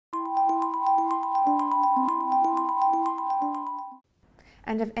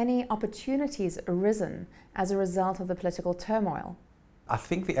And have any opportunities arisen as a result of the political turmoil? I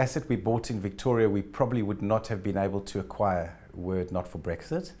think the asset we bought in Victoria, we probably would not have been able to acquire were it not for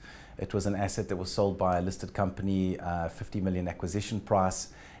Brexit. It was an asset that was sold by a listed company, 50 million acquisition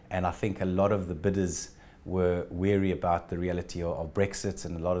price, and I think a lot of the bidders were wary about the reality of Brexit,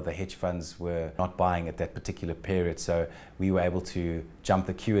 and a lot of the hedge funds were not buying at that particular period. So we were able to jump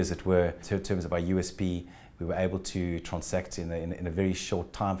the queue, as it were, in terms of our USP. We were able to transact in a very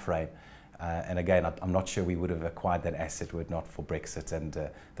short time frame. And again, I'm not sure we would have acquired that asset were it not for Brexit and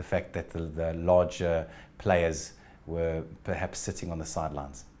the fact that the larger players were perhaps sitting on the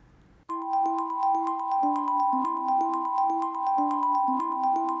sidelines.